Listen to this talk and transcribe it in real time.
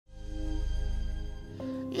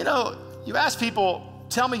You know, you ask people,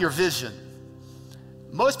 tell me your vision.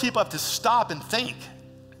 Most people have to stop and think,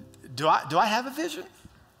 do I have a vision?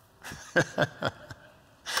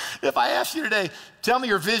 If I asked you today, tell me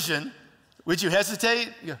your vision, would you hesitate?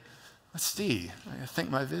 You go, let's see, I gotta think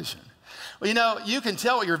my vision. Well, you know, you can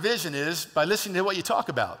tell what your vision is by listening to what you talk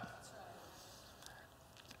about.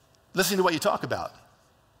 Listening to what you talk about.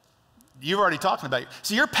 You've already talked about it.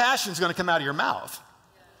 So your passion is going to come out of your mouth.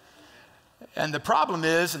 And the problem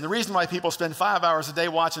is, and the reason why people spend 5 hours a day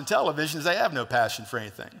watching television is they have no passion for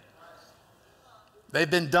anything. They've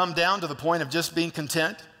been dumbed down to the point of just being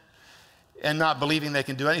content and not believing they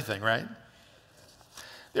can do anything, right?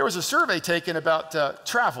 There was a survey taken about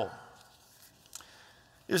travel.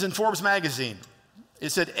 It was in Forbes magazine. It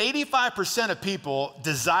said 85% of people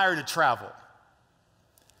desire to travel.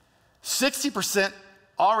 60%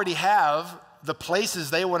 already have the places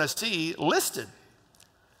they want to see listed.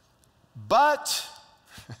 But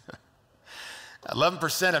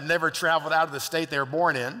 11% have never traveled out of the state they were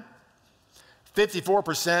born in.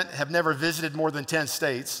 54% have never visited more than 10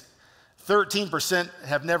 states. 13%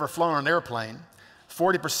 have never flown on an airplane.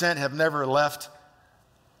 40% have never left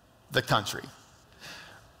the country.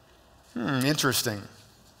 Interesting.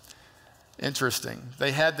 Interesting.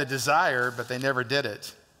 They had the desire, but they never did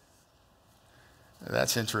it.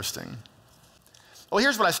 That's interesting. Well,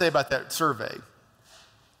 here's what I say about that survey.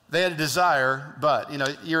 They had a desire, but, you know,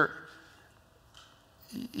 your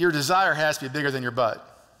desire has to be bigger than your butt.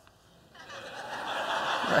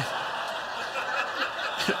 Right?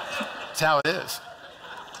 That's how it is.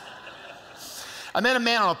 I met a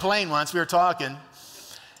man on a plane once. We were talking.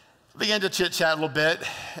 We began to chit-chat a little bit.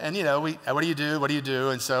 And, you know, what do you do? What do you do?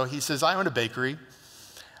 And so he says, I own a bakery.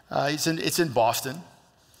 It's in Boston.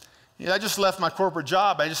 You know, I just left my corporate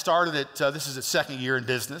job. I just started it. This is its second year in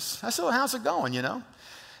business. I said, well, how's it going, you know?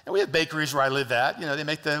 And we have bakeries where I live at. You know, they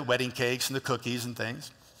make the wedding cakes and the cookies and things.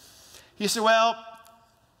 He said, well,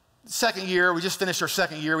 second year, we just finished our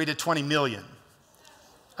second year. We did 20 million.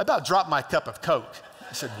 I about dropped my cup of Coke.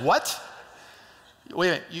 I said, what? Wait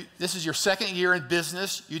a minute, this is your second year in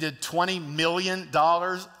business. You did $20 million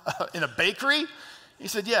in a bakery? He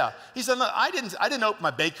said, yeah. He said, no, I didn't open my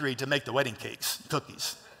bakery to make the wedding cakes,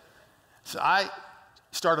 cookies. So I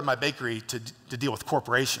started my bakery to deal with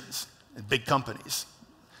corporations and big companies.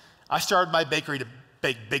 I started my bakery to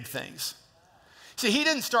bake big things. See, he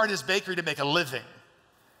didn't start his bakery to make a living.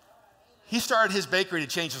 He started his bakery to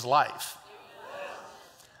change his life.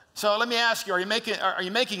 So let me ask you, are you making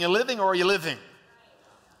a living or are you living?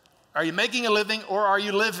 Are you making a living or are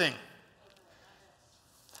you living?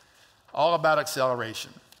 All about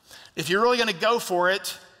acceleration. If you're really going to go for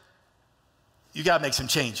it, you got to make some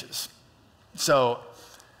changes. So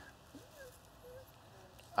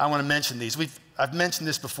I want to mention these. I've mentioned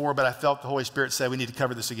this before, but I felt the Holy Spirit say we need to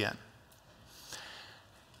cover this again.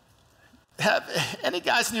 Have any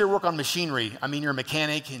guys in here work on machinery? I mean, you're a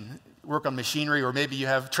mechanic and work on machinery, or maybe you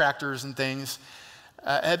have tractors and things.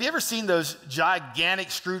 Have you ever seen those gigantic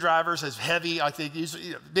screwdrivers as heavy, like they use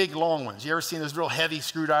big long ones? You ever seen those real heavy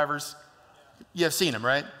screwdrivers? You have seen them,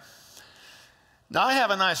 right? Now I have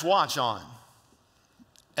a nice watch on.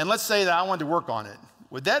 And let's say that I wanted to work on it.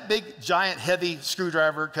 Would that big, giant, heavy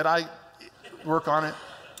screwdriver, could I work on it?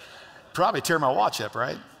 Probably tear my watch up,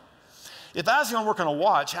 right? If I was going to work on a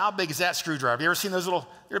watch, how big is that screwdriver? You ever seen those little,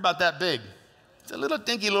 they're about that big. It's a little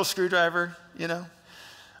dinky little screwdriver, you know?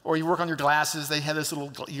 Or you work on your glasses, they have this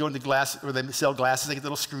little, you go into glasses, where they sell glasses, they get the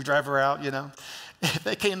little screwdriver out, you know? If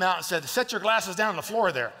they came out and said, set your glasses down on the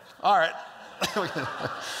floor there. All right.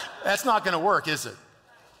 That's not going to work, is it?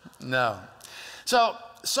 No.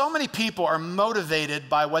 So many people are motivated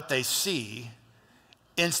by what they see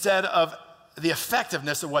instead of the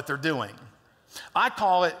effectiveness of what they're doing. I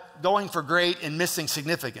call it going for great and missing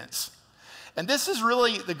significance. And this is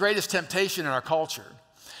really the greatest temptation in our culture,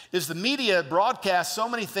 is the media broadcasts so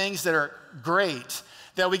many things that are great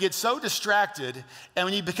that we get so distracted, and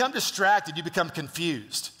when you become distracted, you become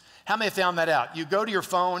confused. How many found that out? You go to your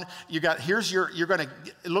phone, you're going to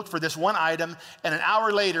look for this one item, and an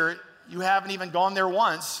hour later, you haven't even gone there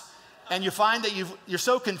once, and you find that you're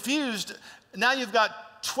so confused, now you've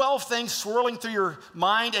got 12 things swirling through your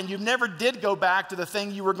mind, and you never did go back to the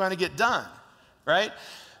thing you were going to get done, right?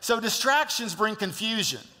 So distractions bring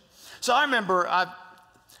confusion. So I remember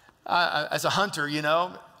as a hunter, you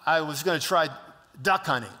know, I was going to try duck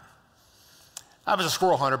hunting. I was a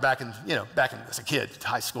squirrel hunter back in as a kid,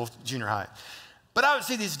 high school, junior high. But I would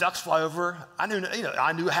see these ducks fly over. I knew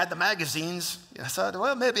I had the magazines. I thought,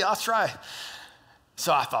 well, maybe I'll try.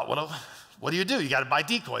 So I thought, well, what do? You got to buy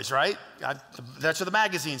decoys, right? That's what the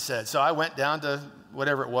magazine said. So I went down to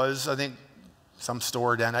whatever it was, I think some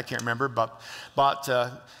store down, I can't remember, but bought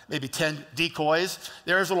maybe 10 decoys.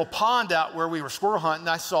 There's a little pond out where we were squirrel hunting.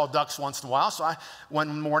 I saw ducks once in a while, so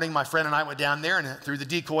one morning my friend and I went down there and threw the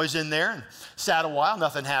decoys in there and sat a while,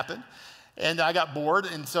 nothing happened. And I got bored,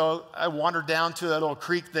 and so I wandered down to a little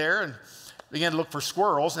creek there and began to look for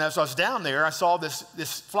squirrels. And as I was down there, I saw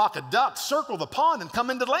this flock of ducks circle the pond and come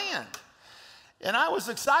into land. And I was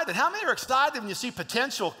excited. How many are excited when you see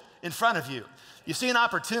potential in front of you? You see an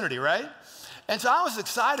opportunity, right? And so I was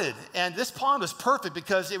excited, and this pond was perfect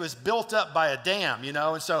because it was built up by a dam, you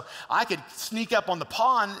know, and so I could sneak up on the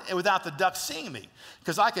pond without the ducks seeing me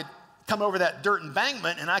because I could come over that dirt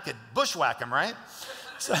embankment and I could bushwhack them, right?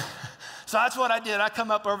 So that's what I did. I come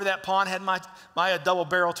up over that pond, had my double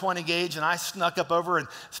barrel 20 gauge, and I snuck up over and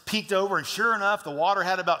peeked over, and sure enough, the water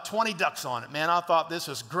had about 20 ducks on it. Man, I thought this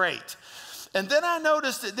was great. And then I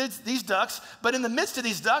noticed that these ducks, but in the midst of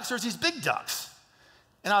these ducks, there's these big ducks.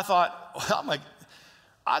 And I thought, well,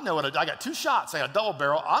 I know what I got 2 shots. I got a double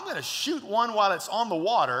barrel. I'm going to shoot one while it's on the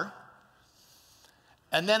water.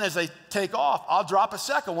 And then as they take off, I'll drop a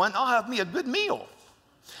second one. I'll have me a good meal.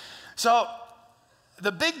 So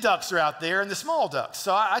the big ducks are out there and the small ducks.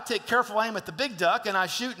 So I take careful aim at the big duck and I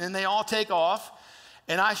shoot, and they all take off.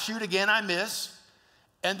 And I shoot again, I miss.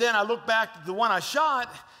 And then I look back at the one I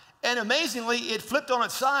shot, and amazingly, it flipped on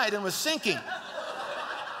its side and was sinking.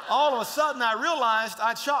 All of a sudden, I realized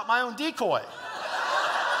I'd shot my own decoy.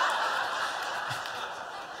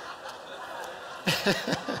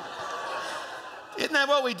 Isn't that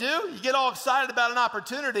what we do? You get all excited about an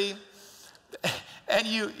opportunity, and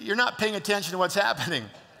you're not paying attention to what's happening.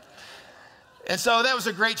 And so that was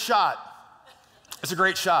a great shot. It's a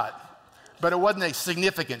great shot, but it wasn't a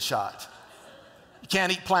significant shot. You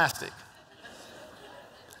can't eat plastic.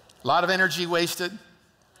 A lot of energy wasted.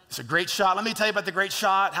 It's a great shot. Let me tell you about the great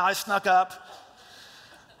shot, how I snuck up.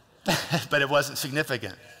 But it wasn't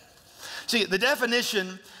significant. See, the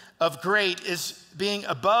definition of great is being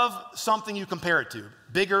above something you compare it to.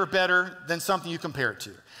 Bigger, better than something you compare it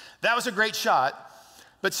to. That was a great shot,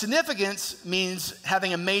 but significance means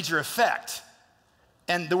having a major effect.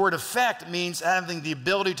 And the word effect means having the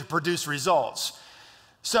ability to produce results.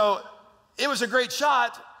 So it was a great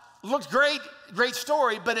shot, looked great, great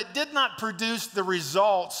story, but it did not produce the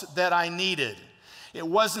results that I needed. It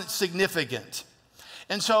wasn't significant.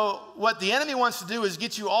 And so what the enemy wants to do is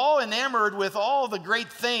get you all enamored with all the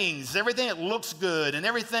great things, everything that looks good, and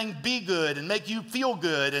everything be good and make you feel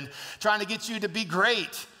good, and trying to get you to be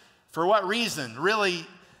great. For what reason? Really,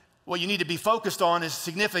 what you need to be focused on is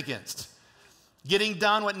significance. Getting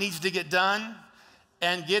done what needs to get done,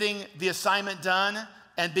 and getting the assignment done,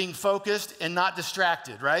 and being focused and not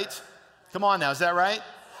distracted, right? Come on now, is that right?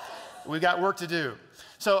 We've got work to do.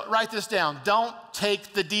 So write this down. Don't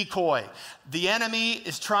take the decoy. The enemy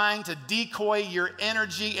is trying to decoy your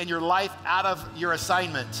energy and your life out of your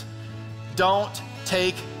assignment. Don't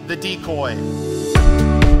take the decoy.